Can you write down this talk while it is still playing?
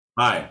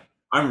Hi,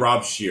 I'm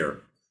Rob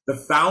Shear, the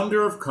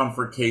founder of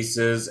Comfort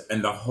Cases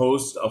and the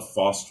host of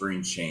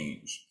Fostering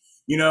Change.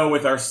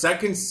 With our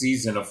second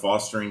season of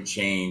Fostering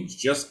Change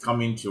just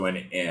coming to an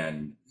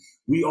end,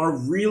 we are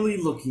really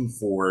looking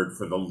forward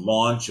for the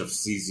launch of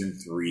season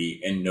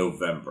three in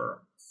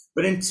November.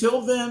 But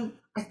until then,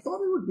 I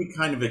thought it would be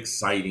kind of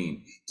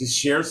exciting to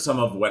share some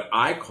of what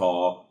I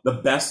call the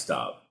best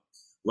of.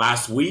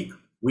 Last week,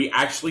 we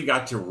actually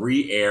got to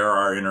re-air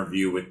our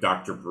interview with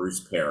Dr. Bruce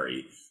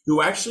Perry,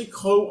 who actually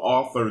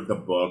co-authored the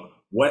book,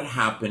 What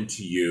Happened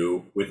to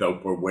You with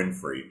Oprah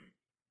Winfrey.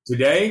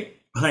 Today,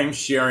 I'm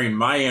sharing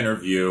my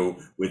interview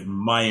with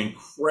my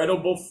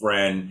incredible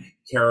friend,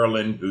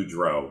 Carolyn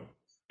Boudreau.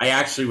 I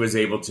actually was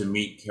able to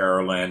meet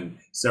Carolyn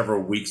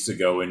several weeks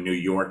ago in New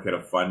York at a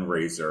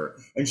fundraiser,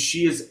 and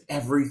she is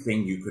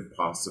everything you could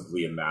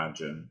possibly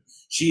imagine.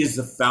 She is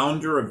the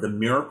founder of the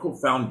Miracle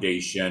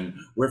Foundation,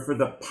 where for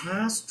the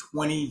past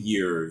 20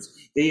 years,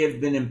 they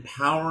have been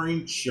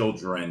empowering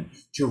children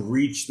to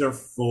reach their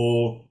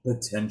full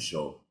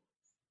potential.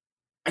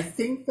 I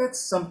think that's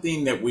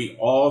something that we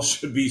all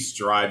should be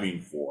striving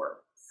for.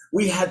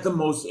 We had the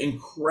most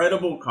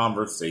incredible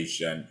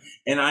conversation,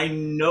 and I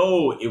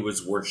know it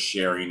was worth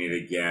sharing it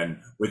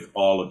again with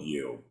all of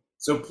you.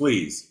 So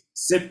please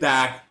sit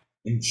back,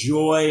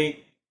 enjoy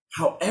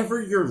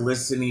however you're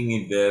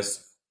listening to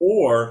this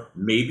or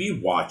maybe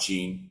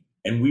watching,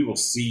 and we will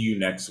see you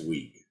next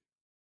week.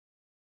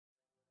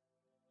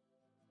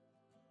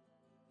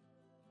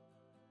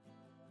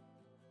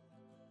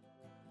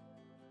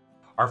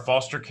 Our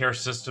foster care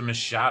system is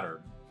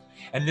shattered.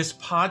 And this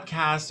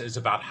podcast is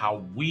about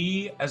how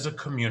we as a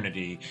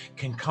community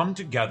can come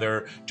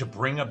together to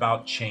bring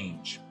about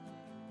change.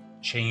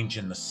 Change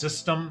in the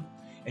system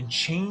and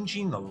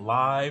changing the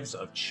lives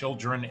of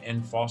children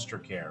in foster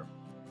care.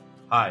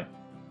 Hi,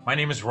 my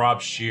name is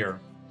Rob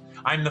Shear.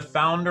 I'm the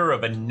founder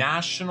of a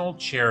national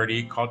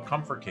charity called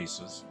Comfort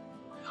Cases.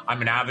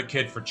 I'm an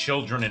advocate for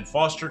children in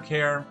foster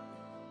care.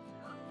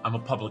 I'm a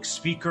public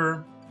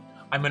speaker.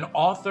 I'm an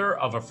author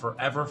of A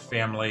Forever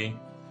Family.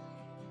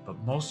 But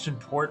most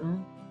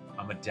important,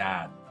 I'm a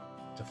dad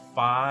to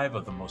 5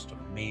 of the most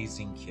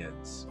amazing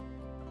kids.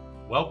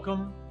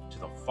 Welcome to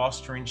the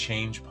Fostering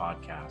Change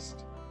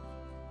podcast.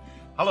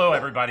 Hello,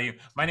 everybody.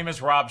 My name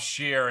is Rob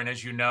Shear, and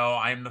as you know,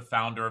 I am the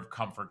founder of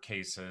Comfort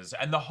Cases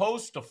and the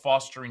host of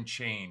Fostering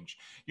Change.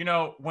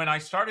 When I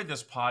started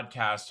this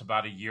podcast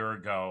about a year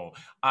ago,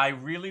 I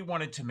really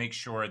wanted to make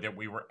sure that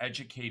we were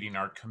educating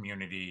our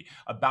community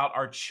about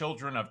our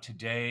children of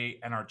today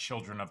and our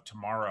children of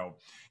tomorrow.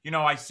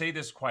 I say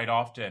this quite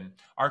often.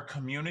 Our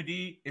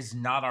community is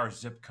not our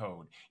zip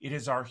code. It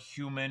is our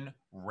human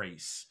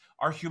race.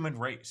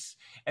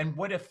 And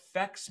what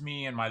affects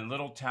me in my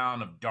little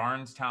town of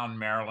Darnestown,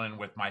 Maryland,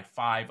 with my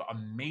 5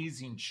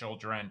 amazing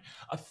children,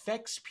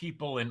 affects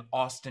people in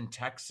Austin,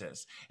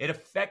 Texas. It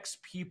affects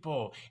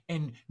people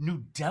in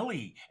New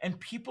Delhi. And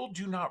people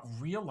do not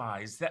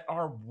realize that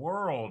our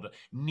world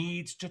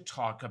needs to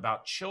talk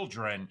about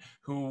children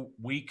who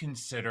we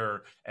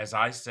consider, as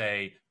I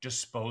say,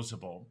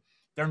 disposable.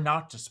 They're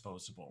not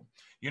disposable.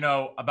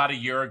 About a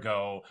year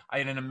ago, I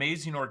had an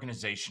amazing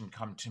organization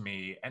come to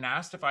me and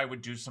asked if I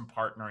would do some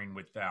partnering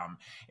with them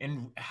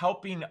in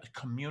helping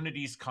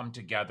communities come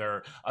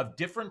together of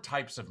different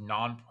types of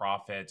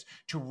nonprofits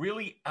to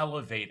really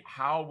elevate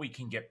how we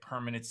can get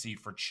permanency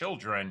for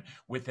children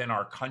within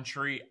our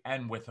country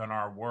and within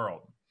our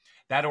world.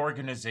 That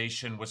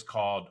organization was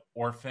called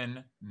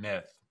Orphan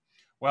Myth.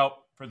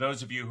 Well, for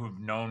those of you who've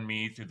known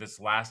me through this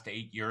last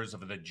 8 years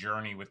of the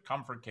journey with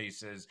Comfort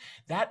Cases,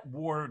 that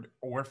word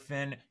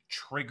orphan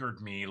triggered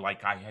me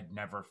like I had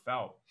never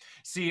felt.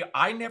 See,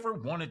 I never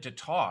wanted to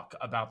talk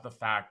about the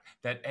fact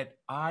that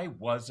I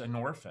was an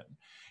orphan.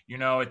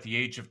 At the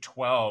age of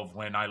 12,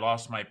 when I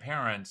lost my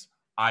parents,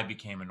 I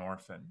became an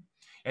orphan.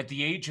 At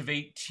the age of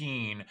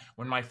 18,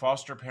 when my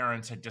foster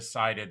parents had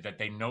decided that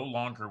they no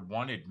longer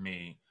wanted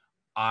me,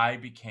 I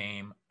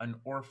became an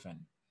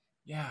orphan.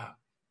 Yeah,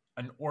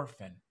 an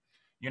orphan.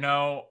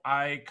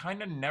 I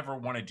kind of never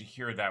wanted to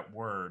hear that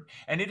word.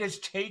 And it has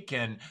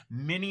taken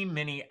many,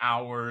 many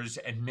hours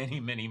and many,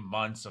 many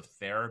months of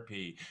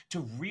therapy to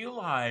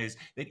realize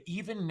that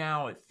even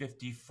now at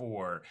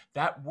 54,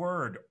 that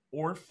word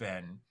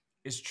orphan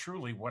is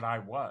truly what I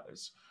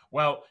was.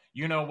 Well,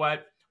 you know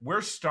what?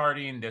 We're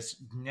starting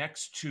this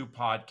next 2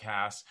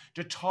 podcasts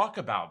to talk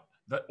about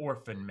the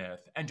orphan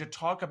myth and to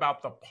talk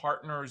about the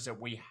partners that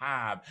we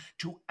have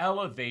to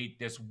elevate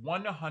this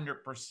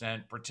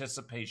 100%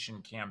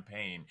 participation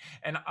campaign.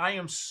 And I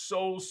am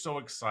so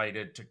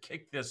excited to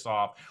kick this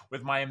off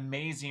with my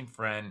amazing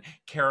friend,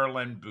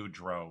 Carolyn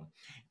Boudreau.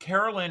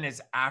 Carolyn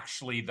is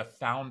actually the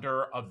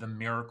founder of the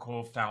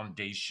Miracle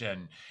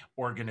Foundation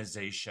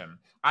organization.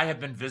 I have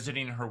been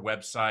visiting her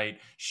website.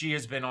 She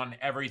has been on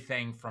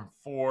everything from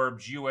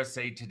Forbes,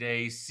 USA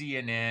Today,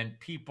 CNN,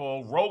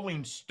 People,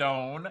 Rolling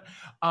Stone.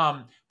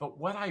 But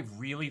what I've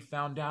really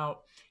found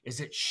out is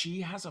that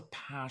she has a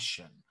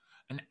passion,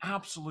 an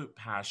absolute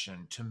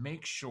passion to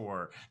make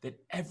sure that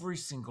every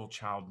single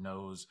child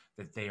knows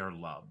that they are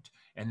loved.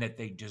 and that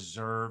they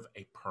deserve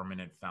a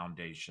permanent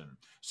foundation.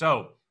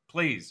 So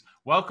please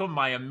welcome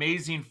my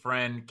amazing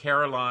friend,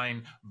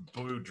 Caroline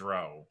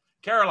Boudreau.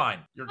 Caroline,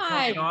 you're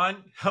coming Hi.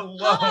 on.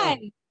 Hello. Hi.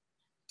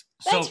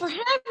 Thanks So for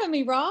having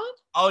me, Ron.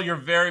 Oh, you're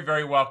very,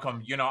 very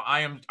welcome.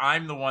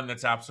 I'm the one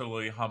that's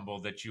absolutely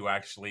humbled that you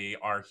actually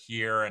are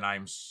here, and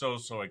I'm so,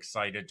 so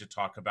excited to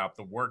talk about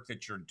the work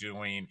that you're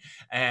doing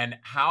and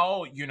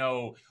how,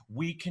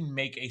 we can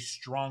make a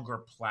stronger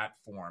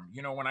platform.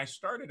 When I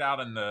started out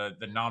in the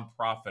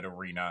nonprofit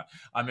arena,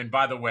 I mean,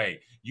 by the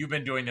way, you've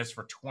been doing this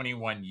for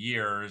 21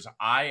 years.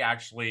 I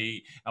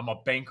actually am a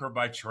banker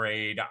by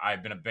trade.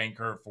 I've been a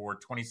banker for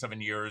 27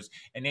 years,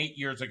 and 8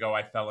 years ago,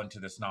 I fell into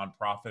this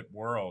nonprofit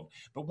world.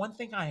 But one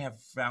thing I have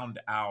found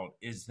out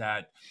is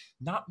that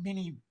not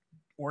many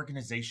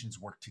organizations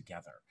work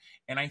together.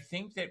 And I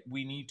think that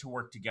we need to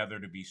work together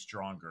to be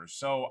stronger.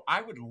 So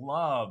I would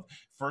love,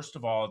 first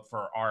of all,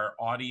 for our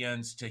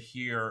audience to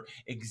hear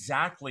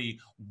exactly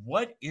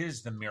what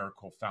is the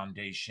Miracle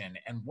Foundation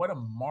and what a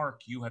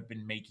mark you have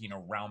been making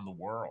around the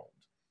world.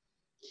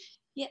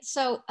 Yeah,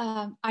 so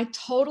I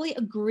totally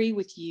agree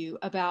with you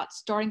about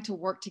starting to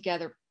work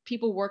together,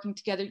 people working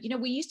together.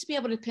 We used to be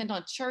able to depend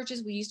on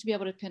churches, we used to be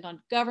able to depend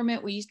on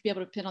government, we used to be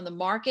able to depend on the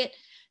market.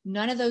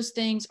 None of those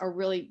things are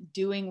really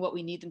doing what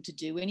we need them to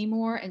do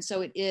anymore. And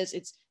so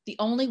it's the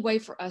only way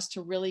for us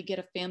to really get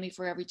a family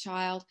for every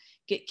child,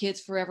 get kids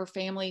forever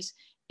families,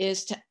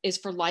 is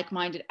for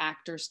like-minded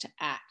actors to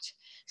act.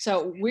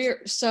 So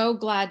we're so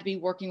glad to be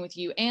working with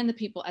you and the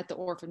people at the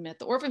Orphan Myth.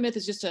 The Orphan Myth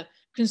is just a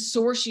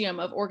consortium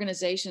of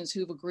organizations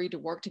who've agreed to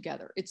work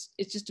together. It's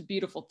just a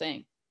beautiful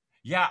thing.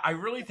 Yeah, I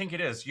really think it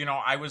is.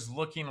 I was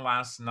looking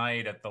last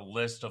night at the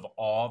list of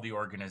all the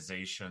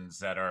organizations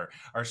that are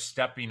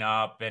stepping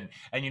up, and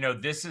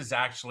this is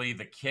actually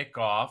the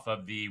kickoff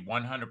of the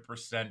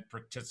 100%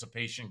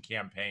 participation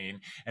campaign,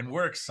 and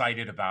we're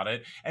excited about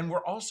it. And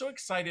we're also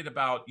excited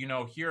about,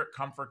 here at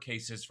Comfort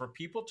Cases for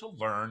people to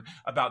learn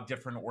about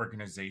different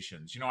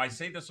organizations. I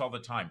say this all the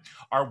time.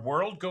 Our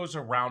world goes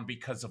around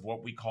because of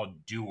what we call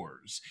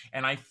doers,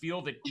 and I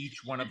feel that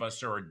each one of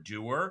us are a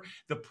doer.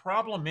 The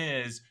problem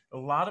is a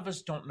lot of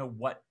us don't know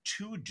what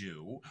to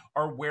do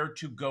or where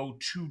to go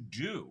to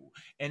do.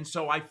 And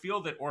so I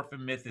feel that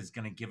Orphan Myth is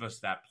going to give us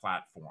that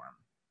platform.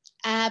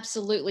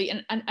 Absolutely.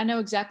 And I know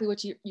exactly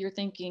what you're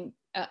thinking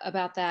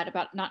about that,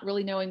 about not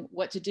really knowing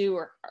what to do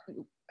or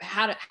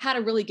how to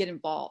really get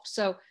involved.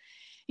 So,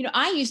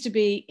 I used to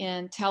be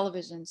in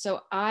television.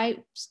 So I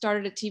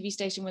started a TV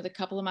station with a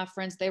couple of my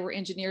friends. They were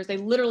engineers. They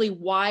literally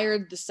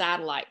wired the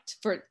satellite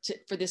for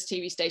this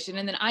TV station.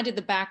 And then I did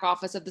the back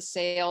office of the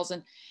sales.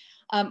 And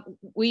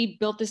we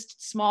built this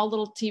small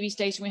little TV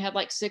station. We had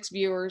like 6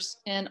 viewers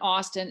in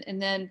Austin.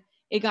 And then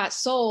it got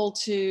sold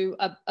to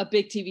a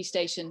big TV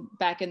station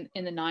back in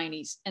the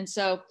 90s. And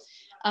so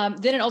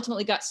then it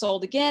ultimately got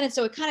sold again. And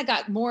so it kind of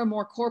got more and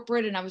more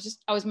corporate. And I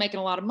was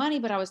making a lot of money,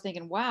 but I was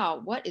thinking, wow,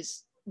 what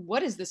is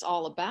this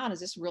all about? Is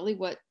this really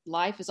what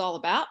life is all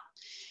about?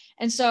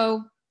 And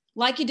so,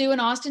 like you do in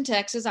Austin,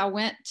 Texas, I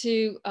went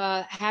to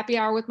happy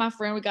hour with my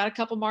friend. We got a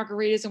couple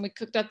margaritas and we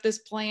cooked up this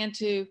plan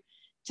to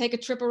take a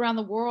trip around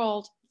the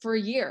world for a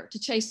year to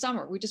chase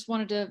summer. We just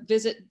wanted to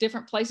visit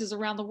different places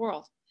around the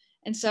world.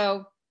 And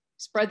so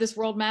spread this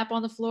world map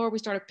on the floor. We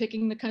started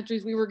picking the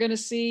countries we were going to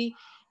see.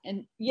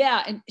 And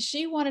yeah, and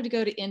she wanted to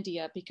go to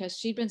India because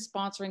she'd been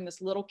sponsoring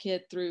this little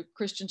kid through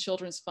Christian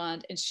Children's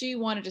Fund. And she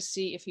wanted to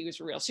see if he was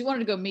real. She wanted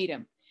to go meet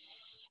him.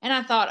 And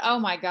I thought, oh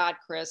my God,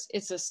 Chris,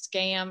 it's a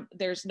scam.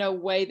 There's no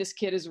way this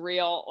kid is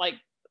real. Like,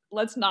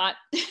 let's not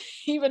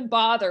even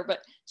bother. But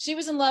she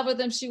was in love with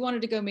him. She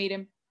wanted to go meet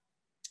him.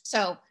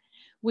 So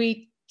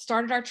we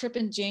started our trip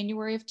in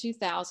January of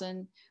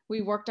 2000.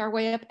 We worked our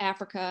way up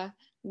Africa.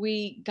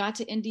 We got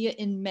to India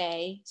in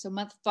May. So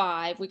month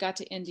 5, we got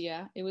to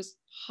India. It was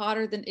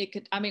hotter than it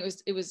could. I mean,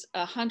 it was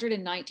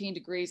 119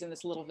 degrees in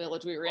this little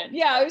village we were in.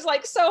 Yeah, it was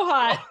like so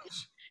hot.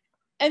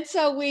 And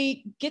so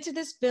we get to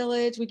this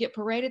village, we get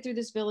paraded through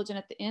this village. And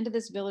at the end of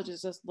this village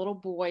is this little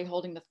boy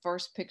holding the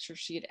first picture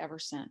she had ever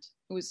sent.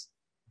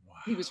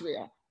 He was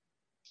real.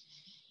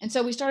 And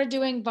so we started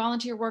doing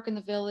volunteer work in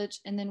the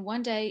village. And then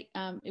one day,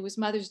 it was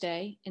Mother's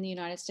Day in the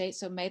United States.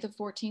 So May the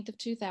 14th of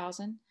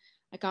 2000,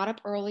 I got up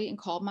early and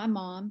called my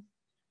mom,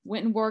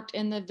 went and worked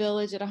in the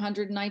village at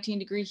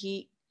 119-degree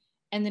heat,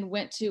 and then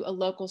went to a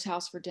local's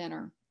house for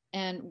dinner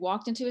and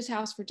walked into his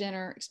house for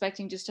dinner,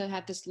 expecting just to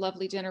have this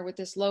lovely dinner with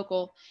this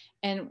local.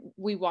 And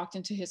we walked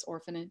into his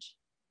orphanage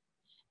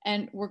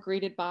and were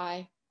greeted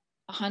by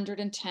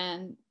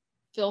 110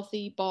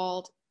 filthy,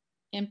 bald,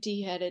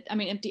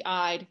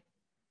 empty-eyed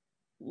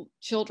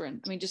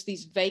children. I mean, just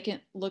these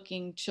vacant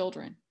looking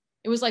children.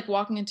 It was like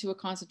walking into a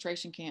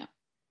concentration camp.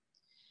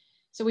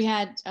 So we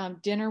had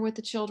dinner with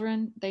the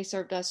children. They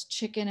served us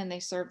chicken and they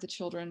served the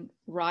children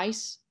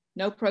rice,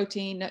 no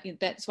protein. No,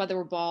 that's why they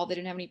were bald. They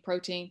didn't have any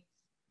protein.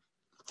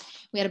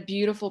 We had a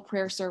beautiful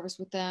prayer service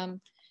with them.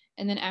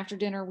 And then after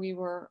dinner, we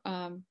were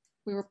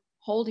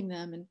holding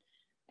them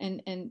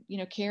and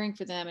caring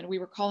for them. And we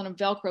were calling them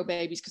Velcro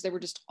babies because they were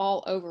just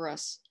all over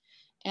us.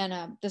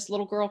 And this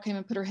little girl came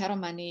and put her head on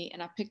my knee,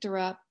 and I picked her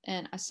up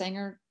and I sang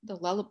her the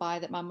lullaby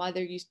that my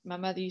mother used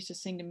to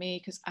sing to me,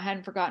 because I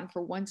hadn't forgotten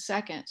for 1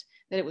 second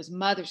that it was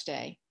Mother's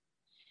Day.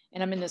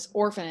 And I'm in this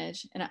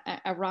orphanage, and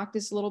I rock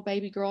this little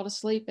baby girl to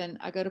sleep, and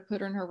I go to put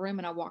her in her room,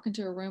 and I walk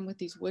into a room with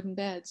these wooden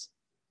beds.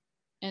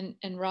 And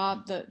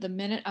Rob, the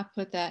minute I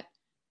put that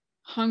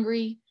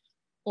hungry,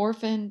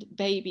 orphaned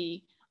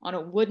baby on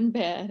a wooden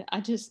bed, I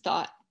just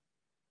thought,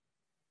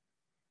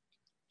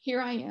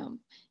 here I am,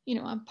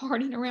 I'm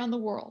partying around the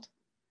world,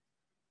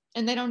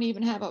 and they don't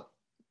even have a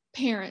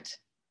parent.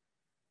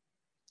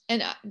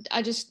 And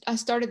I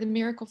started the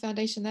Miracle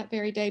Foundation that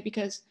very day,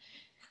 because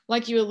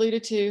like you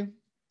alluded to,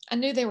 I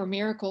knew they were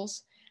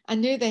miracles. I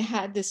knew they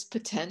had this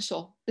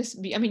potential.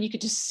 You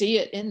could just see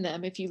it in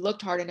them. If you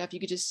looked hard enough, you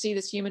could just see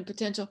this human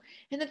potential,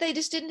 and that they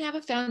just didn't have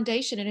a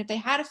foundation. And if they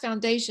had a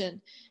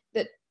foundation,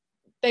 that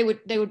they would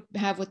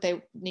have what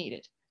they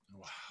needed.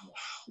 Wow.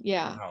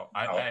 Yeah. Wow.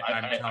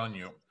 I'm telling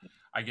you,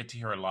 I get to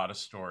hear a lot of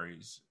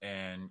stories,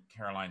 and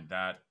Caroline,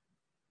 that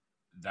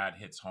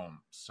hits home.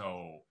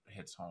 So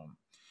hits home.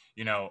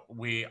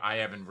 I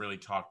haven't really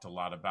talked a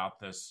lot about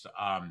this,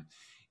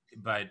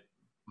 but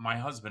my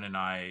husband and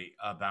I,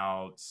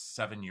 about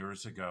 7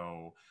 years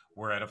ago,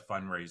 were at a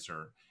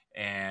fundraiser,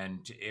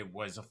 and it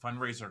was a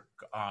fundraiser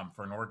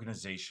for an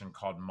organization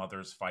called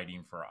Mothers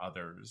Fighting for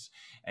Others.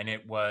 And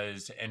it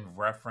was in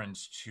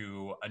reference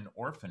to an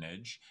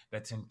orphanage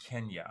that's in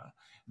Kenya.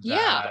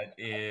 That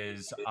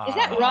is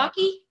that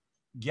Rocky?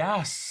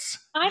 Yes.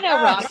 I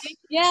know Rocky.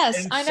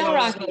 Yes, I know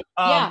Rocky.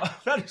 Yeah.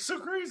 That is so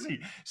crazy.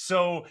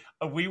 So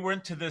we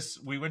went to this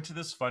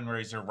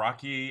fundraiser.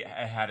 Rocky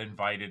had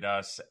invited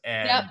us,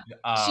 and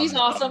she's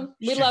awesome.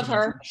 We love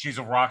her. She's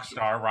a rock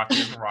star. Rocky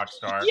is a rock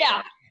star.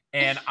 Yeah.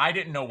 And I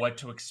didn't know what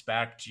to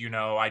expect.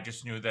 I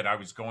just knew that I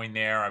was going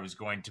there. I was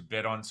going to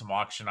bid on some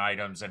auction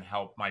items and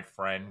help my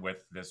friend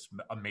with this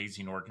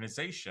amazing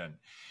organization.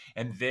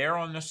 And there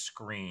on the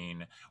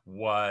screen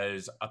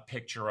was a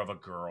picture of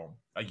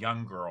a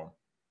young girl.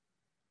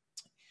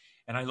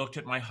 And I looked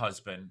at my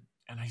husband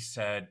and I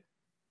said,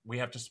 we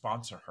have to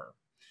sponsor her.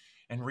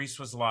 And Reese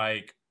was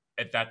like,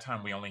 at that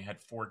time, we only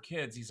had 4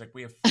 kids. He's like,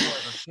 we have 4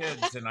 other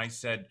kids. And I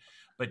said,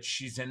 but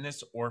she's in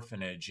this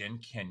orphanage in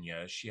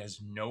Kenya. She has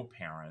no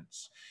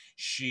parents.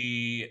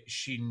 She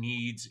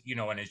needs,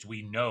 and as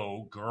we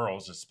know,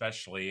 girls,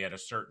 especially at a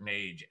certain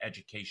age,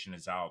 education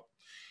is out.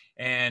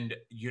 And,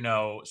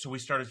 so we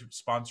started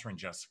sponsoring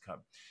Jessica,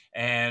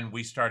 and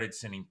we started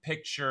sending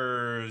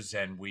pictures,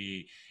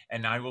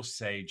 and I will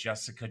say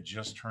Jessica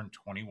just turned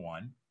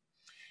 21.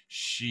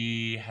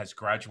 She has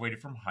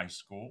graduated from high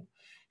school.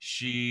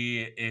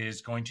 She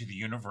is going to the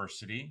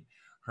university.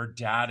 Her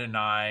dad and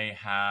I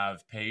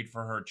have paid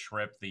for her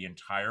trip the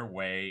entire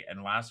way.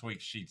 And last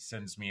week she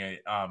sends me a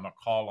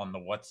call on the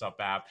WhatsApp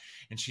app,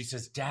 and she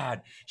says,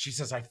 Dad, she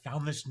says, I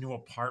found this new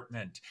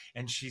apartment,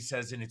 and she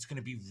says, and it's going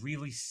to be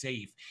really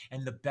safe.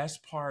 And the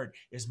best part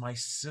is my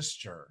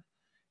sister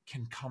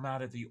can come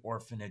out of the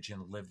orphanage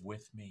and live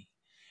with me.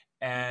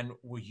 And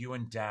will you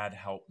and Dad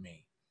help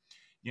me?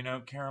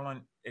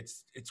 Carolyn,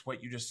 it's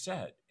what you just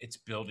said. It's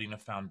building a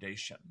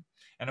foundation.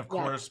 And of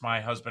course,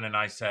 my husband and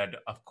I said,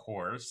 of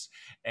course.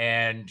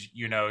 And,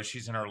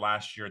 she's in her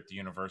last year at the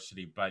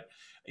university, but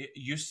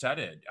you said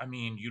it. I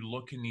mean, you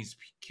look in these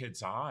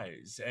kids'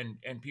 eyes,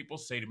 and people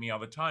say to me all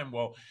the time,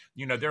 well,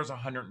 there's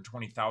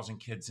 120,000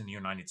 kids in the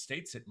United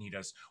States that need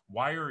us.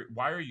 Why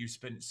are you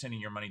sending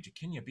your money to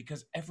Kenya?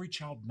 Because every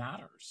child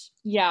matters.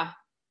 Yeah.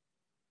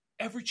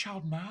 Every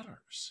child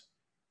matters.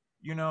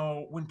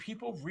 When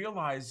people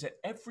realize that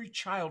every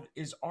child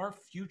is our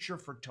future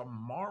for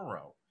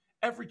tomorrow,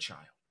 every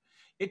child,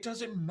 it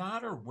doesn't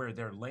matter where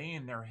they're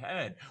laying their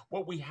head.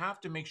 What we have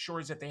to make sure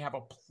is that they have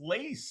a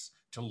place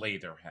to lay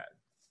their head.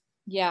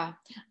 Yeah,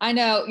 I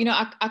know.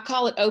 I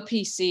call it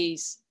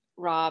OPCs,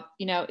 Rob.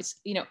 It's,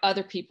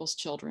 other people's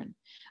children.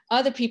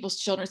 Other people's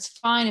children. It's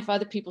fine if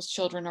other people's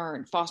children are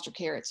in foster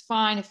care. It's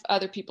fine if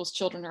other people's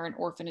children are in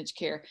orphanage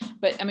care.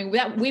 But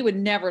we would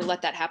never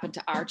let that happen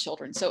to our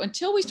children. So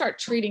until we start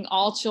treating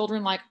all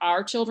children like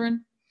our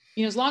children,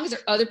 as long as they're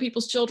other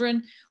people's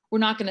children, we're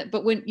not going to.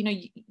 But when,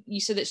 you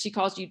said that she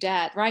calls you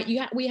Dad, right?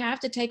 We have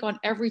to take on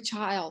every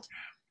child.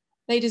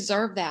 They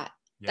deserve that.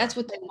 Yeah. That's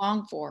what they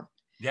long for.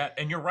 Yeah,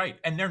 and you're right.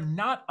 And they're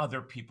not other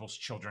people's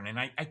children. And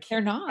I can't.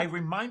 They're not. I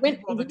remind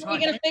people all the time. We're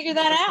going to figure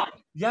that out.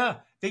 Yeah,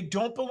 they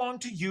don't belong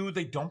to you.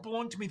 They don't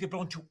belong to me. They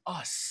belong to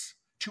us.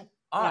 To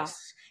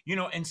us.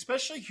 Yeah. And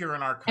especially here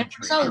in our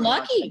country. And we're so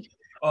lucky.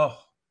 Oh.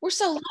 We're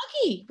so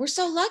lucky. We're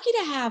so lucky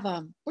to have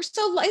them.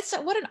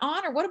 What an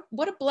honor.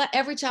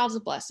 Every child's a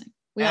blessing.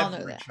 We all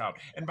know that. Child.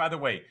 And by the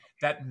way,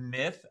 that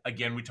myth,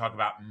 again, we talk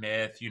about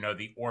myth,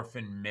 the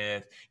orphan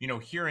myth,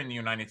 here in the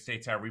United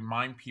States, I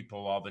remind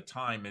people all the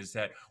time is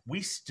that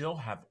we still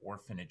have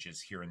orphanages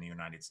here in the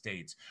United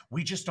States.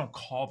 We just don't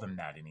call them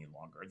that any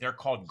longer. They're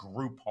called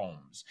group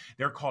homes.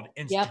 They're called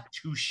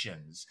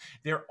institutions.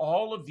 Yep. They're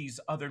all of these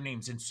other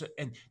names,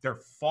 and they're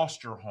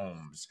foster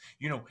homes.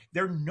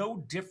 They're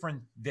no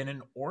different than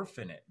an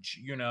orphanage,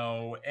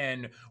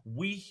 and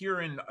we here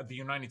in the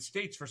United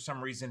States, for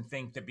some reason,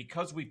 think that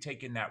because we've taken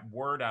taken that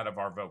word out of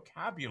our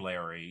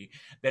vocabulary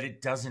that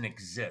it doesn't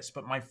exist.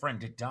 But my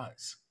friend, it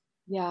does.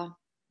 Yeah.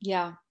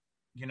 Yeah.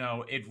 You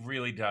know, it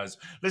really does.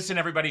 Listen,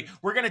 everybody,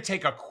 we're going to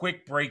take a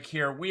quick break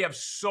here. We have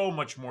so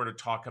much more to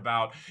talk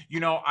about. You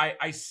know,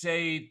 I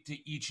say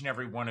to each and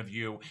every one of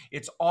you,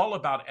 it's all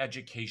about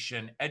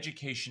education,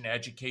 education,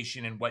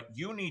 education. And what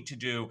you need to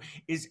do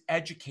is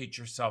educate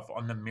yourself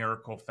on the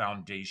Miracle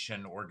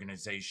Foundation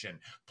organization.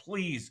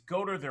 Please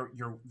go to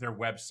their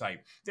website.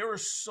 There are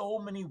so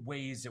many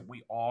ways that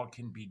we all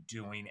can be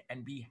doing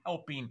and be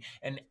helping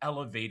and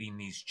elevating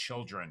these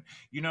children.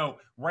 You know,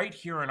 right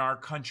here in our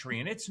country,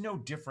 and it's no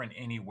different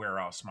anywhere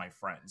else, my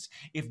friends.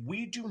 If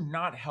we do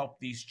not help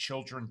these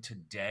children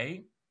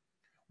today,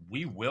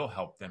 we will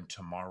help them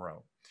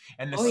tomorrow.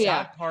 And the Oh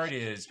yeah. sad part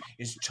is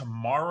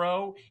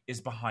tomorrow is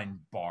behind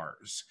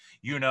bars,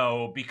 you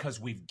know, because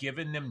we've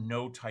given them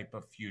no type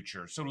of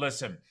future. So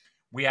listen,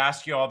 we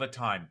ask you all the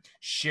time,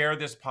 share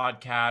this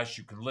podcast.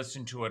 You can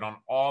listen to it on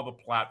all the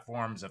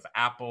platforms of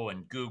Apple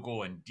and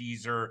Google and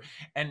Deezer.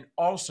 And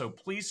also,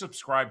 please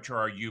subscribe to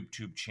our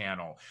YouTube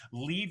channel.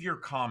 Leave your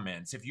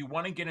comments. If you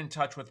want to get in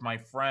touch with my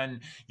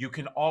friend, you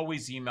can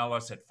always email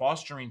us at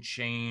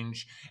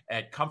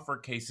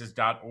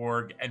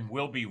fosteringchange@comfortcases.org, and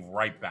we'll be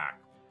right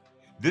back.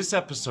 This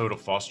episode of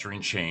Fostering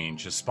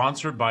Change is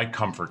sponsored by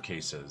Comfort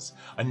Cases,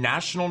 a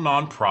national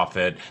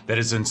nonprofit that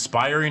is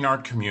inspiring our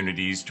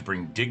communities to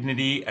bring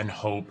dignity and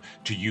hope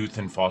to youth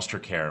in foster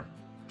care.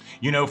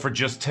 You know, for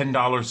just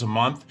 $10 a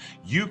month,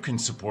 you can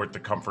support the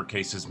Comfort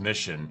Cases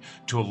mission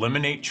to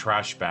eliminate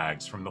trash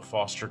bags from the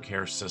foster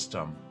care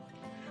system.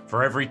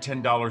 For every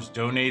 $10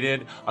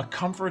 donated, a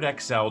Comfort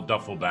XL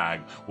duffel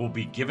bag will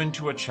be given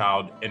to a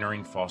child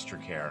entering foster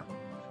care.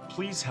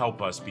 Please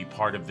help us be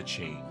part of the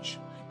change.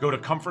 Go to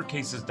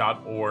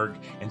comfortcases.org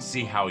and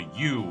see how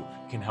you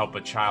can help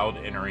a child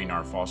entering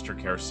our foster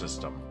care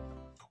system.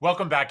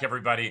 Welcome back,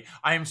 everybody.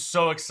 I am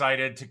so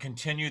excited to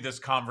continue this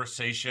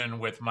conversation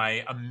with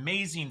my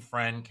amazing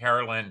friend,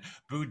 Carolyn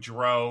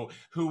Boudreau,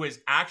 who is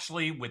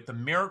actually with the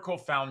Miracle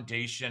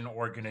Foundation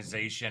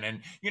organization. And,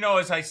 you know,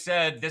 as I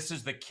said, this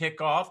is the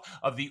kickoff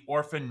of the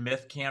Orphan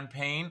Myth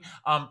campaign.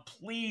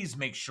 Please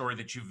make sure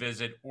that you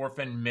visit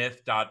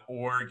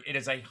orphanmyth.org. It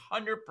is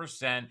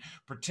 100%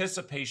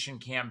 participation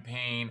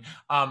campaign.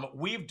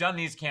 We've done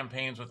these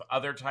campaigns with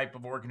other type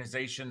of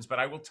organizations, but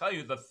I will tell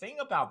you, the thing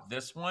about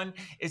this one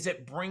is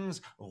it brings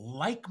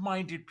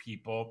like-minded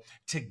people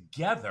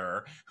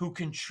together who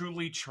can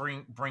truly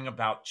bring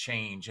about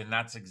change. And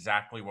that's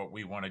exactly what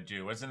we want to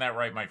do. Isn't that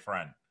right, my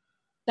friend?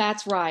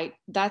 That's right.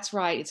 That's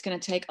right. It's going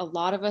to take a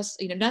lot of us.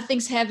 You know,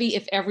 nothing's heavy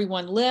if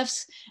everyone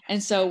lifts.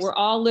 And so we're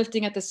all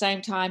lifting at the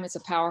same time. It's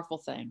a powerful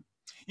thing.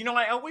 You know,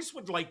 I always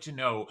would like to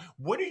know,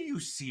 what do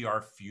you see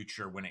our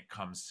future when it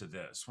comes to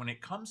this? When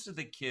it comes to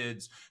the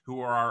kids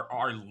who are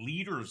our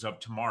leaders of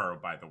tomorrow,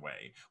 by the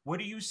way, what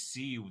do you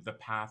see the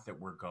path that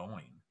we're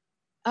going?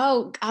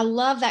 Oh, I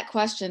love that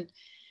question.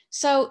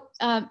 So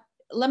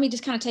let me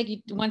just kind of take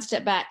you one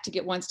step back to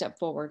get one step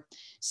forward.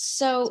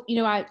 So, you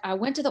know, I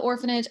went to the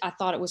orphanage. I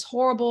thought it was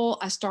horrible.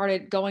 I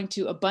started going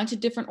to a bunch of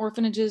different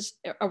orphanages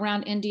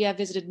around India. I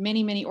visited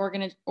many, many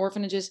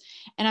orphanages.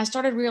 And I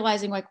started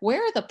realizing, like,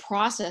 where are the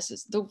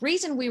processes? The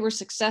reason we were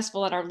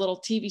successful at our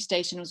little TV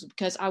station was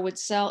because I would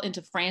sell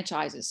into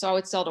franchises. So I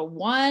would sell to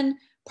one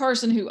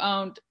person who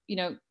owned, you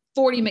know,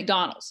 40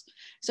 McDonald's.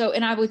 So,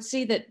 and I would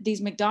see that these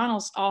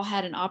McDonald's all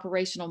had an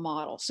operational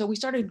model. So we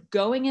started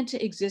going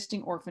into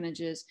existing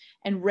orphanages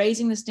and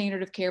raising the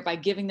standard of care by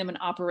giving them an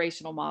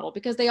operational model,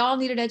 because they all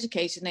needed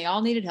education. They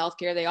all needed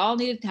healthcare. They all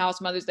needed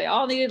house mothers. They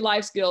all needed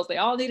life skills. They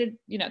all needed,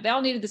 you know, they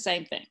all needed the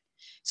same thing.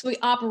 So we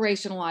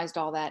operationalized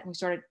all that. And we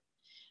started,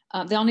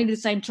 they all needed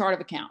the same chart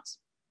of accounts.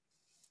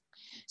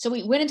 So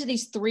we went into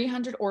these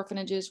 300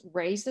 orphanages,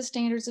 raised the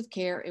standards of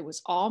care. It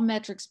was all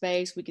metrics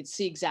based. We could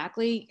see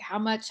exactly how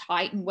much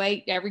height and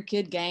weight every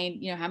kid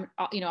gained, you know,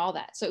 how, you know, all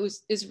that. So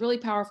it's a really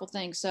powerful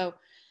thing. So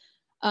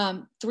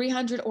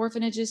 300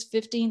 orphanages,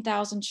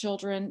 15,000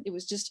 children. It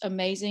was just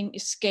amazing.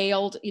 It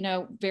scaled, you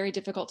know, very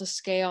difficult to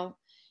scale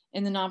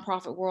in the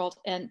nonprofit world.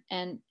 And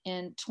in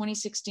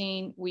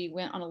 2016, we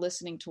went on a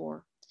listening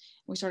tour.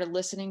 We started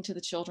listening to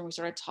the children. We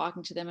started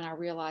talking to them, and I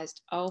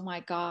realized, oh my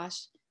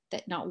gosh,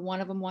 that not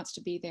one of them wants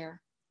to be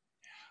there.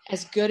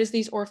 As good as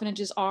these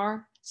orphanages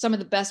are, some of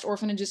the best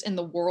orphanages in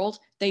the world,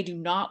 they do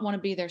not want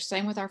to be there.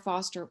 Same with our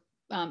foster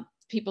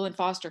people in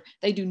foster.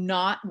 They do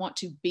not want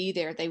to be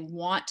there. They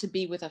want to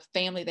be with a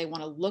family. They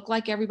want to look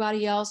like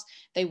everybody else.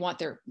 They want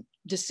their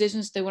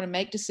decisions. They want to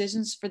make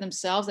decisions for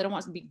themselves. They don't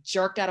want to be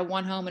jerked out of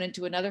one home and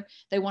into another.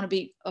 They want to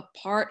be a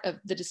part of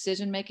the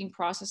decision-making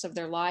process of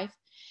their life.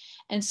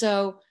 And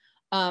so,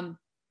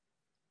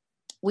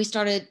 we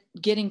started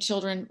getting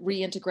children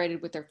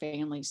reintegrated with their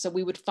families. So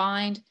we would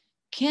find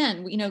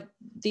kin, you know,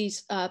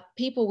 these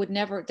people would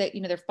never, that, you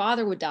know, their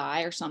father would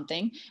die or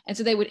something. And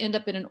so they would end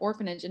up in an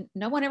orphanage, and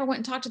no one ever went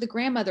and talked to the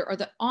grandmother or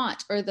the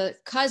aunt or the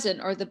cousin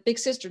or the big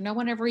sister. No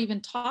one ever even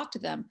talked to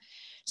them.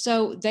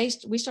 So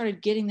we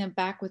started getting them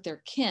back with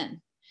their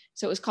kin.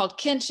 So it was called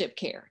kinship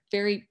care,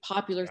 very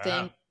popular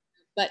thing.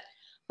 But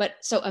But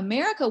so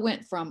America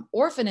went from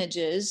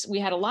orphanages. We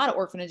had a lot of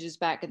orphanages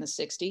back in the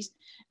 60s.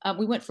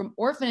 We went from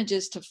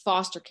orphanages to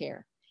foster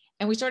care.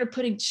 And we started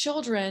putting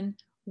children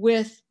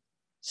with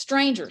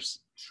strangers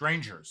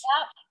without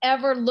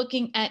ever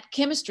looking at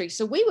chemistry.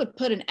 So we would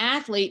put an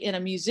athlete in a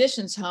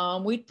musician's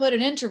home. We'd put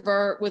an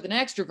introvert with an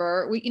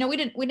extrovert.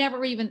 We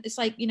never even, it's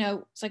like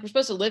we're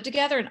supposed to live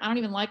together and I don't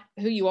even like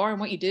who you are and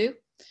what you do.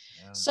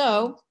 Yeah.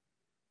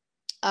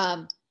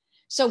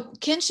 So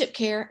kinship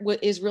care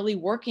is really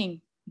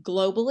working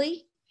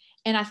globally.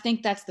 And I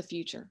think that's the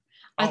future.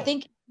 I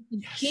think you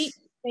can keep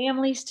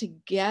families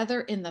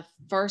together in the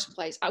first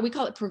place. We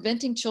call it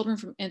preventing children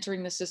from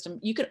entering the system.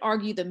 You could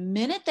argue the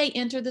minute they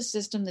enter the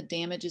system, the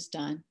damage is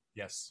done.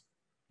 Yes.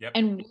 Yep.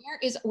 And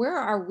where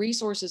are our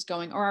resources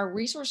going? Are our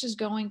resources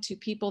going to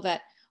people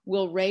that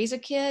will raise a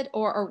kid,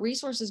 or are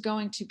resources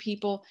going to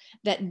people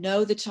that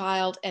know the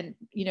child and,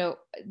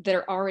 that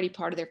are already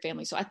part of their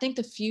family? So I think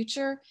the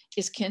future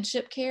is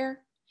kinship care.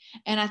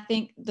 And I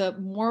think the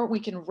more we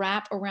can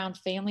wrap around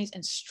families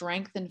and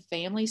strengthen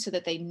families so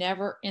that they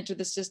never enter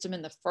the system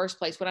in the first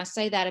place. When I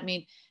say that, I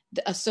mean,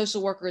 a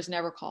social worker is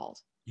never called.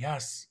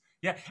 Yes.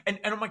 Yeah. And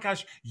oh my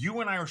gosh, you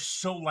and I are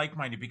so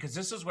like-minded, because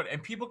this is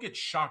and people get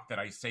shocked that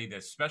I say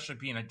this, especially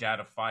being a dad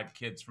of 5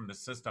 kids from the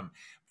system.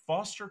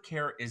 Foster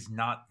care is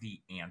not the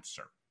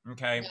answer.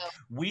 Okay. No.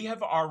 We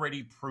have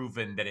already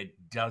proven that it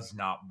does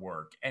not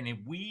work. And if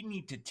we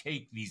need to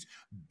take these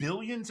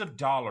billions of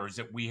dollars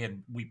that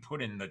we put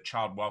in the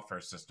child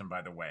welfare system,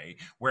 by the way,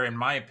 where in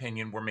my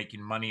opinion, we're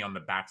making money on the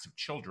backs of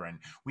children.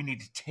 We need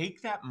to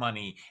take that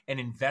money and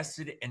invest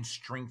it in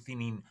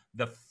strengthening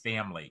the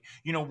family.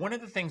 One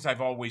of the things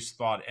I've always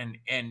thought,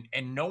 and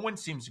no one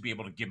seems to be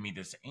able to give me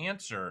this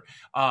answer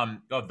of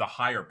the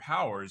higher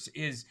powers,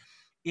 is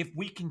if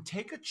we can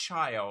take a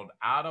child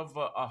out of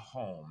a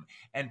home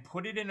and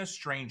put it in a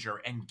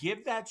stranger and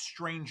give that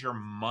stranger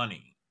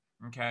money,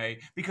 okay?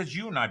 Because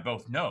you and I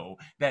both know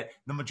that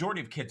the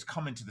majority of kids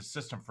come into the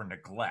system for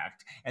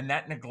neglect, and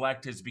that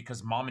neglect is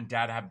because mom and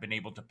dad haven't been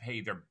able to pay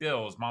their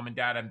bills. Mom and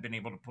dad haven't been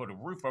able to put a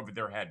roof over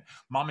their head.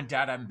 Mom and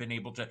dad haven't been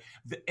able to,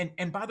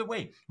 and by the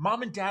way,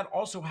 mom and dad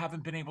also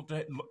haven't been able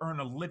to earn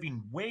a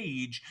living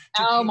wage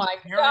to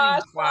take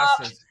parenting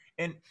classes.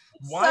 And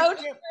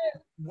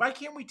why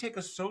can't we take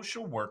a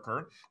social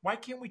worker? Why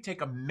can't we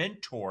take a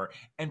mentor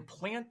and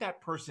plant that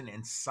person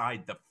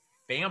inside the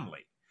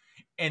family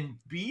and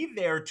be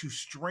there to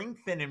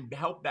strengthen and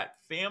help that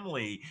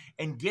family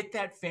and get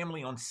that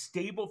family on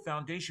stable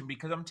foundation?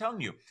 Because I'm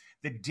telling you,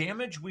 the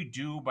damage we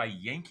do by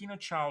yanking a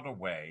child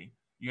away,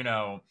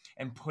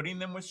 and putting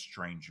them with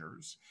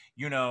strangers,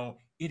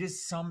 it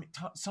is some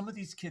of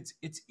these kids,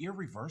 it's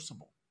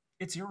irreversible.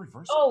 It's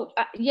irreversible.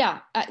 Oh,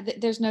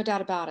 there's no doubt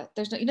about it.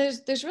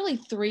 There's really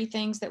 3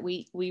 things that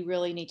we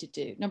really need to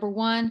do. Number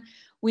 1,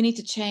 we need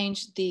to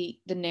change the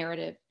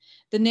narrative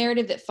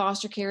that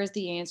foster care is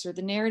the answer,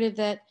 the narrative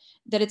that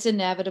it's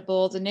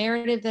inevitable, the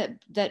narrative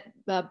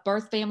that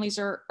birth families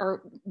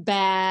are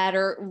bad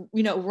or,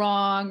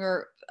 wrong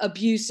or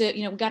abusive.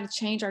 We've got to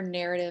change our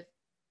narrative,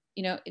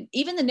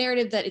 even the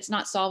narrative that it's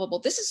not solvable.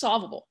 This is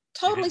solvable,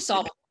 totally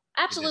solvable.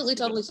 Absolutely,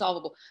 totally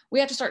solvable. We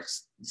have to start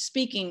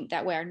speaking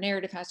that way. Our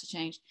narrative has to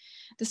change.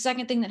 The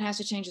second thing that has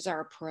to change is our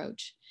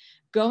approach.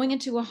 Going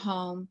into a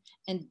home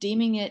and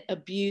deeming it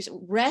abuse,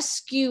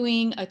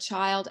 rescuing a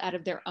child out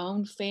of their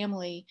own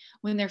family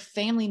when their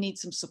family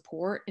needs some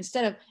support,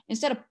 instead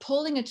of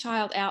pulling a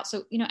child out.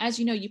 So, as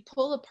you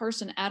pull a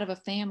person out of a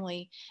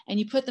family and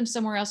you put them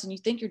somewhere else and you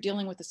think you're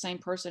dealing with the same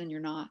person and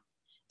you're not.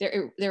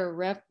 They're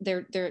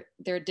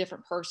a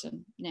different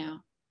person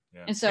now.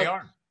 Yeah, and so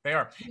they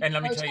are. And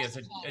let me tell you, as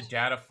a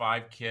dad of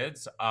 5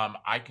 kids,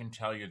 I can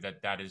tell you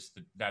that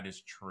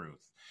is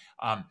truth.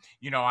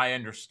 I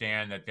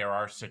understand that there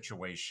are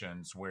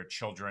situations where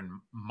children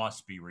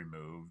must be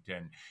removed.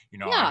 And,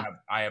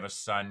 I have a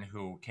son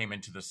who came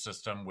into the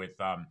system with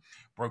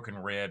broken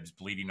ribs,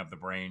 bleeding of the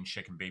brain,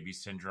 chicken baby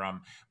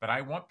syndrome. But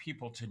I want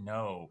people to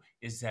know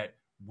is that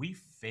we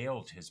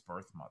failed his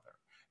birth mother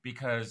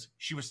because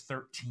she was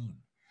 13,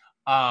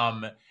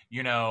 and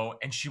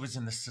she was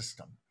in the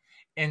system.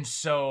 And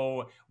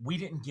so we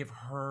didn't give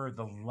her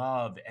the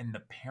love and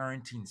the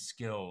parenting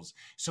skills.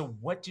 So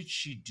what did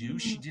she do?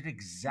 She did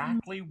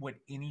exactly what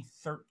any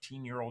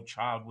 13-year-old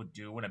child would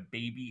do when a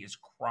baby is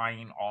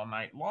crying all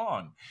night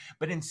long.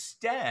 But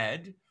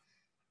instead,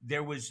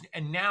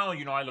 and now,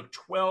 I look,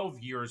 12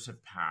 years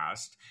have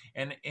passed.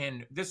 And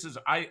this is,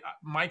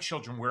 my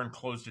children were in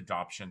closed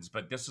adoptions,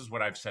 but this is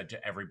what I've said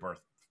to every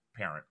birth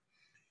parent.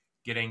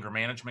 Get anger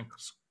management,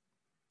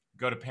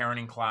 go to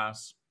parenting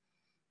class,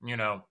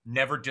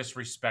 never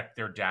disrespect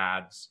their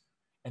dads,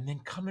 and then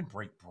come and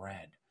break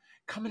bread.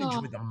 Come and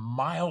enjoy the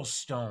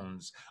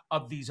milestones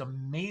of these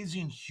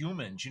amazing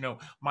humans.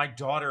 My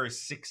daughter is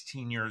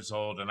 16 years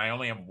old, and I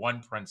only have one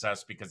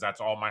princess because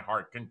that's all my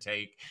heart can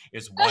take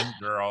is one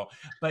girl.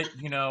 But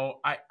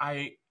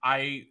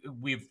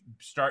we've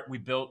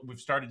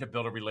started to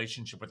build a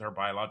relationship with her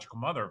biological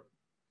mother.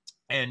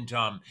 And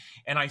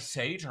I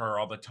say to her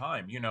all the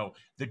time,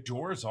 the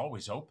door is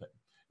always open.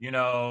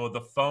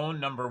 The phone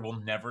number will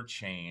never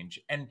change.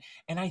 And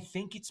I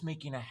think it's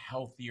making a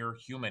healthier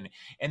human.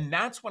 And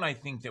that's what I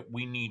think that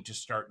we need to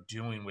start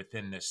doing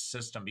within this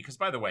system. Because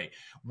by the way,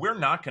 we're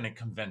not going to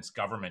convince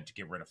government to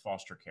get rid of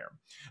foster care.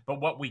 But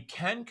what we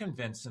can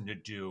convince them to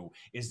do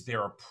is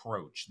their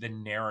approach, the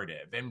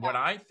narrative. And what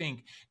I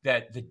think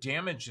that the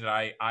damage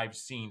that I've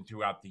seen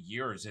throughout the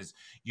years is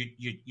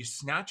you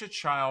snatch a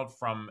child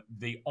from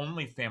the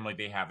only family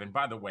they have. And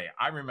by the way,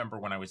 I remember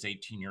when I was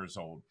 18 years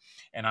old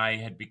and I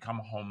had become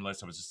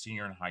homeless. I was a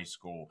senior in high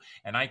school,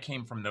 and I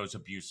came from those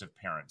abusive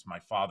parents. My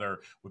father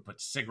would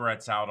put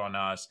cigarettes out on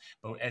us.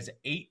 But as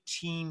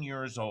 18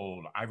 years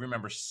old, I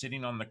remember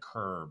sitting on the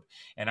curb,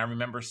 and I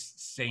remember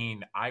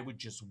saying, I would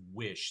just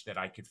wish that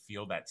I could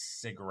feel that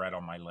cigarette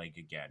on my leg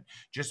again,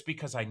 just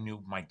because I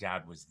knew my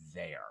dad was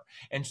there.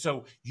 And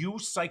so you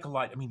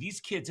psychologize, I mean,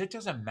 these kids, it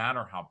doesn't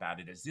matter how bad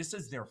it is. This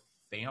is their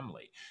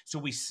family. So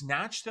we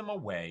snatch them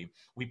away.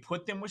 We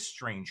put them with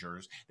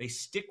strangers. They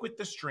stick with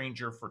the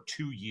stranger for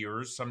 2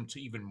 years, some to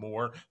even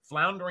more,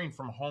 floundering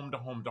from home to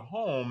home to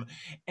home.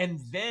 And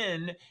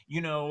then,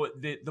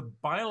 the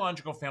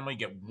biological family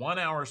get 1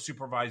 hour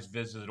supervised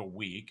visit a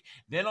week.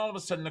 Then all of a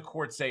sudden the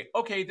courts say,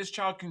 okay, this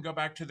child can go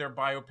back to their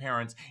bio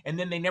parents. And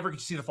then they never get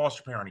to see the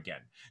foster parent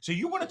again. So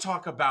you want to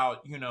talk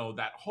about,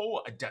 that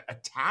whole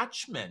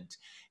attachment.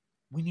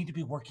 We need to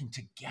be working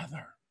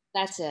together.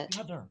 That's it.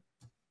 Together.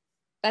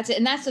 That's it.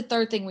 And that's the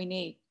third thing we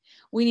need.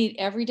 We need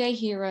everyday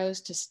heroes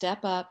to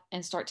step up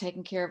and start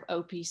taking care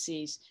of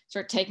OPCs,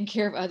 start taking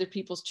care of other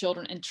people's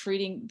children and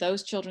treating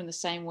those children the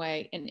same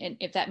way. And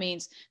if that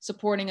means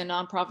supporting a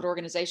nonprofit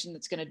organization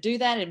that's going to do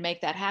that and make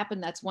that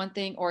happen, that's one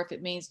thing. Or if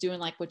it means doing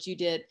like what you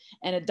did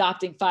and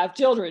adopting 5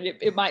 children,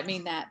 it might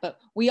mean that. But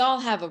we all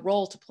have a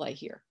role to play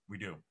here. We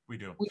do.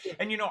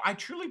 And, I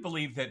truly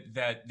believe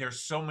that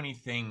there's so many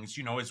things,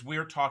 as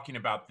we're talking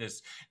about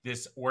this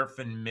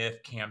orphan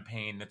myth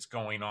campaign that's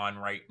going on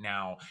right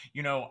now,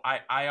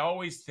 I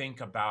always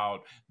think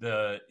about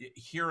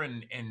here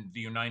in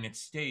the United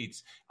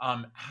States,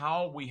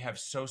 how we have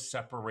so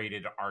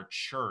separated our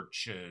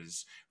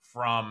churches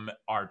from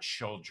our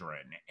children.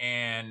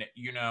 And,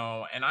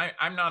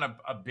 I'm not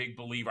a big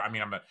believer. I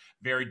mean, I'm a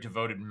very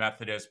devoted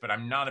Methodist, but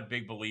I'm not a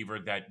big believer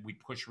that we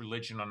push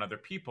religion on other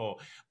people.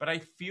 But I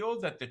feel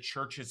that the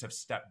churches have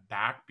stepped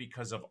back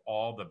because of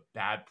all the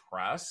bad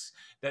press,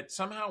 that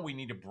somehow we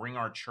need to bring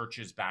our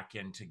churches back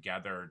in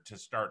together to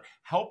start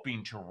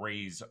helping to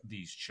raise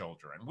these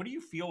children. What do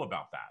you feel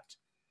about that?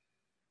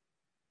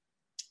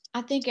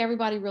 I think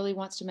everybody really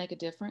wants to make a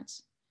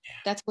difference. Yeah.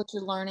 That's what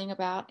you're learning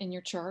about in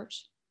your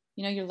church.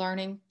 You're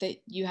learning that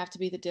you have to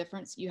be the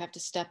difference. You have to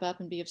step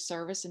up and be of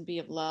service and be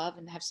of love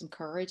and have some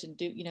courage and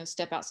do,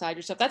 step outside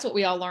yourself. That's what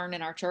we all learn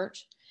in our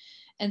church.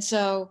 And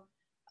so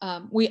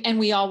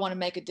we all want to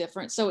make a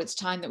difference. So it's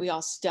time that we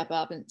all step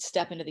up and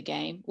step into the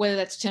game, whether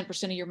that's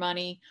 10% of your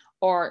money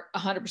or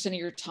 100% of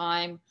your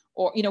time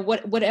or,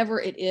 whatever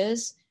it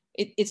is,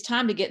 it's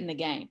time to get in the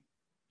game.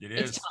 It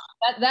is.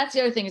 That's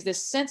the other thing is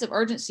this sense of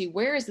urgency.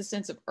 Where is the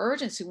sense of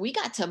urgency? We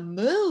got to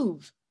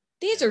move.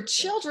 These are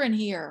children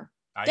here.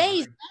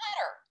 Days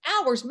matter,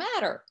 hours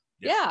matter.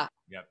 Yep. Yeah.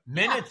 Yep.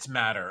 Minutes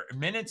matter.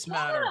 Minutes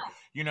matter.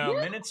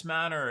 Minutes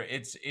matter.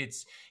 It's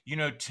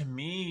to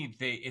me,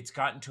 it's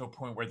gotten to a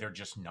point where they're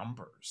just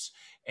numbers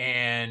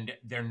and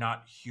they're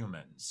not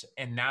humans.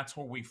 And that's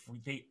where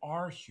they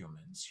are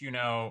humans.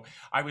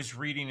 I was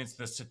reading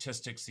the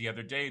statistics the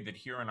other day that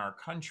here in our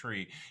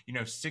country,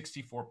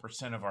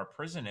 64% of our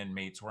prison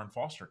inmates were in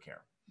foster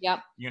care. Yep.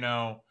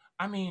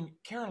 I mean,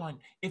 Caroline,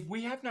 if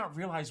we have not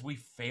realized we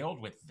failed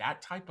with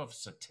that type of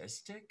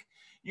statistic,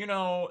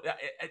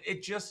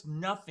 it just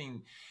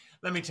nothing.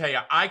 Let me tell you,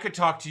 I could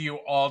talk to you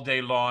all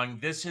day long.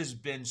 This has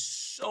been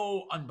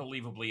so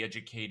unbelievably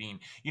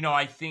educating.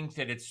 I think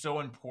that it's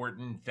so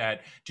important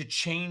that to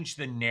change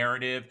the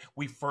narrative,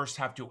 we first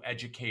have to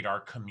educate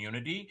our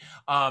community,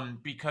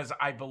 because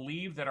I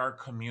believe that our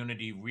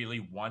community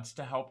really wants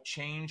to help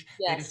change.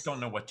 Yes. They just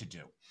don't know what to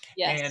do.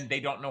 Yes. And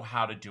they don't know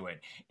how to do it.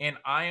 And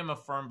I am a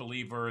firm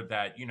believer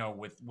that,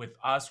 with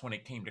us, when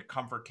it came to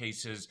comfort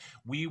cases,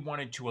 we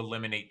wanted to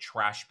eliminate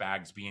trash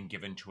bags being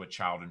given to a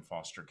child in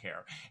foster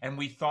care. And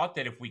we thought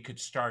that if we could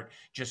start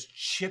just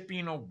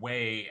chipping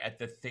away at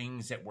the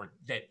things that were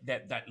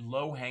that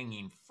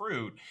low-hanging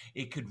fruit,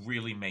 it could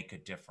really make a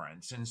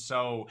difference.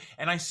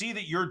 And I see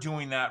that you're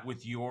doing that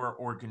with your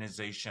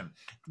organization.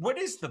 What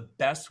is the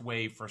best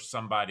way for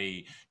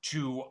somebody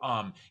to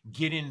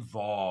get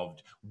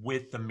involved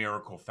with the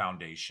Miracle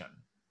Foundation?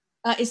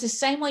 It's the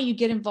same way you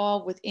get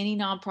involved with any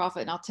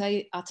nonprofit. And I'll tell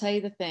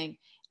you the thing,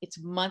 it's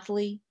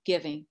monthly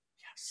giving.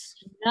 Yes.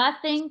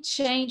 Nothing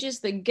changes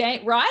the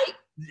game, right?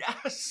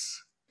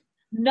 Yes.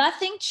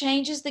 Nothing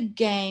changes the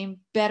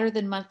game better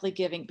than monthly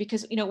giving,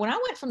 because, when I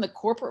went from the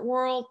corporate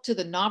world to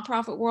the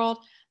nonprofit world,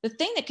 the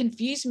thing that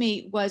confused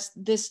me was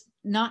this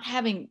not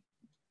having,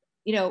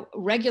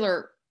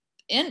 regular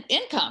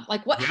income.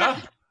 Like what? Yeah.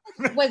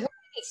 Like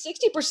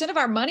 60% of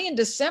our money in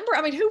December.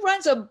 I mean, who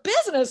runs a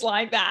business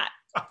like that?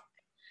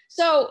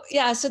 So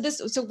yeah, so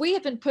we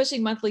have been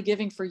pushing monthly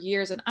giving for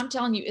years, and I'm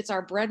telling you, it's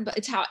our bread. But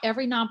it's how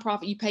every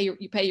nonprofit you pay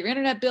your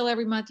internet bill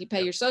every month, you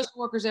pay your social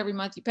workers every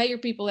month, you pay your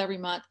people every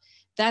month.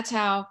 That's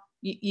how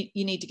you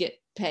need to get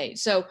paid.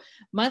 So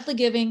monthly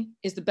giving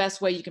is the best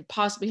way you can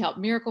possibly help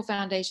Miracle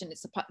Foundation.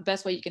 It's the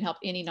best way you can help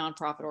any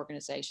nonprofit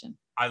organization.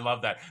 I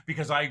love that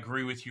because I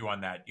agree with you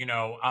on that.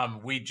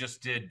 We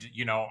just did,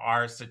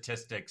 our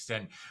statistics,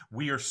 and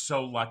we are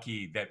so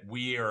lucky that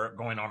we are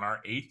going on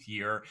our 8th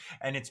year,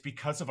 and it's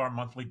because of our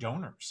monthly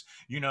donors.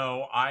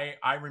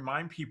 I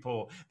remind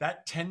people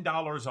that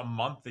 $10 a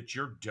month that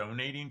you're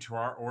donating to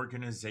our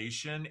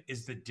organization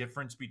is the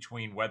difference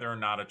between whether or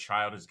not a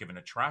child is given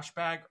a trash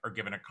bag or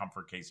given a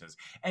comfort cases.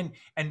 And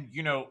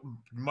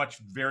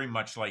very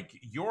much like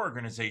your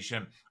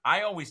organization,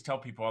 I always tell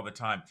people all the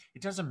time,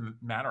 it doesn't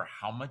matter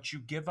how much you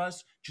give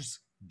us, just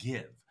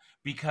give.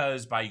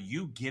 Because by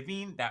you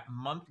giving that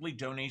monthly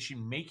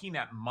donation, making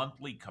that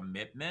monthly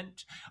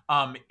commitment,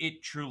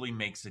 it truly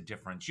makes a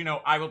difference.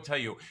 I will tell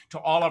you, to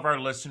all of our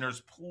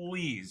listeners,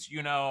 please,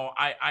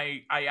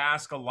 I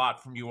ask a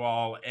lot from you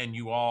all, and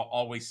you all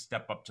always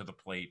step up to the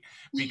plate,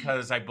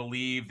 because I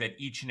believe that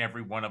each and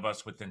every one of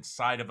us within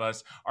inside of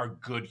us are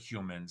good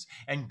humans,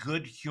 and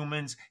good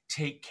humans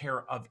take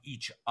care of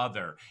each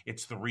other.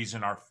 It's the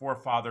reason our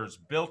forefathers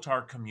built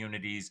our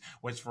communities,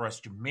 was for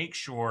us to make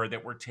sure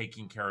that we're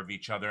taking care of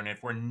each other. And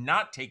if we're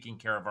not taking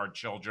care of our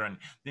children,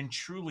 then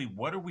truly,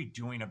 what are we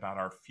doing about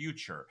our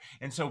future?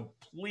 And so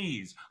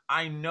please,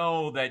 I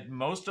know that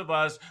most of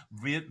us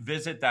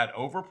visit that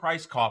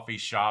overpriced coffee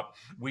shop.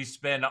 We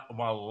spend a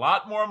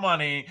lot more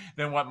money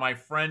than what my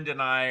friend and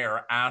I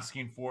are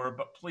asking for,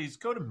 but please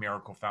go to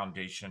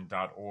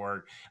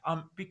miraclefoundation.org.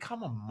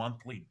 Become a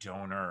monthly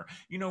donor.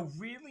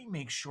 Really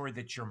make sure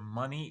that your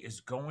money is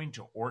going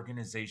to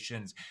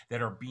organizations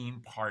that are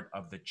being part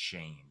of the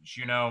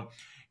change.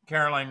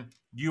 Caroline,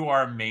 you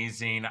are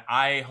amazing.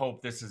 I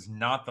hope this is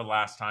not the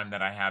last time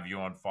that I have you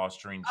on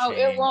Fostering Change. Oh,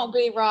 it won't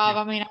be, Rob.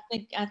 I mean,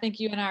 I think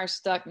you and I are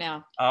stuck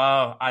now.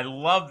 Oh, I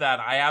love that.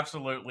 I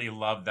absolutely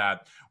love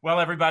that. Well,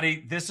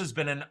 everybody, this has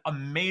been an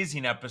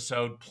amazing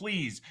episode.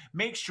 Please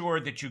make sure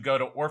that you go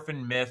to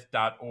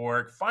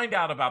orphanmyth.org. Find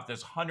out about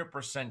this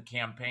 100%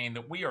 campaign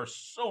that we are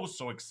so,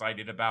 so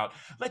excited about.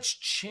 Let's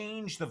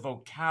change the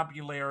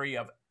vocabulary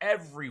of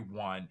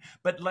everyone,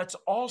 but let's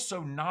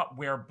also not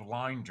wear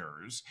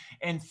blinders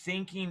and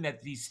thinking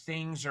that these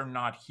things are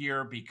not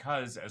here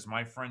because, as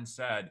my friend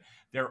said,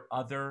 they're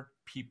other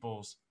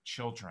people's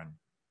children.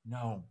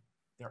 No,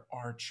 there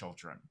are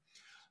children.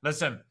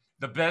 Listen,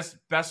 the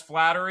best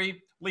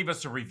flattery, leave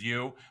us a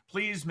review.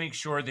 Please make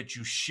sure that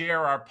you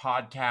share our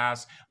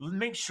podcast.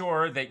 Make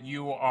sure that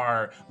you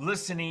are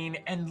listening,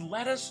 and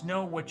let us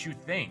know what you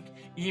think.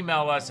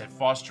 Email us at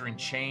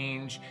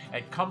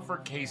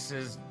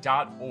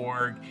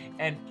fosteringchange@comfortcases.org.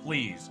 And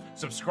please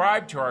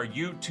subscribe to our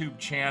YouTube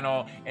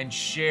channel and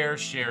share.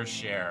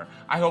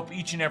 I hope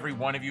each and every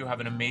one of you have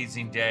an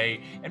amazing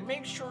day, and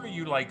make sure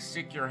you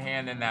stick your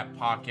hand in that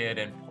pocket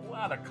and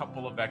out a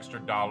couple of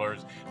extra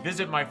dollars.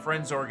 Visit my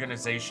friend's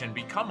organization,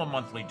 become a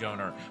monthly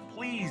donor.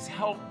 Please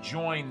help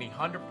join the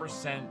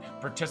 100%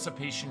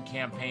 participation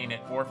campaign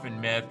at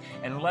Orphan Myth,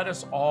 and let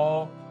us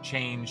all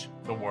change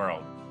the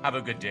world. Have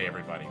a good day,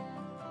 everybody.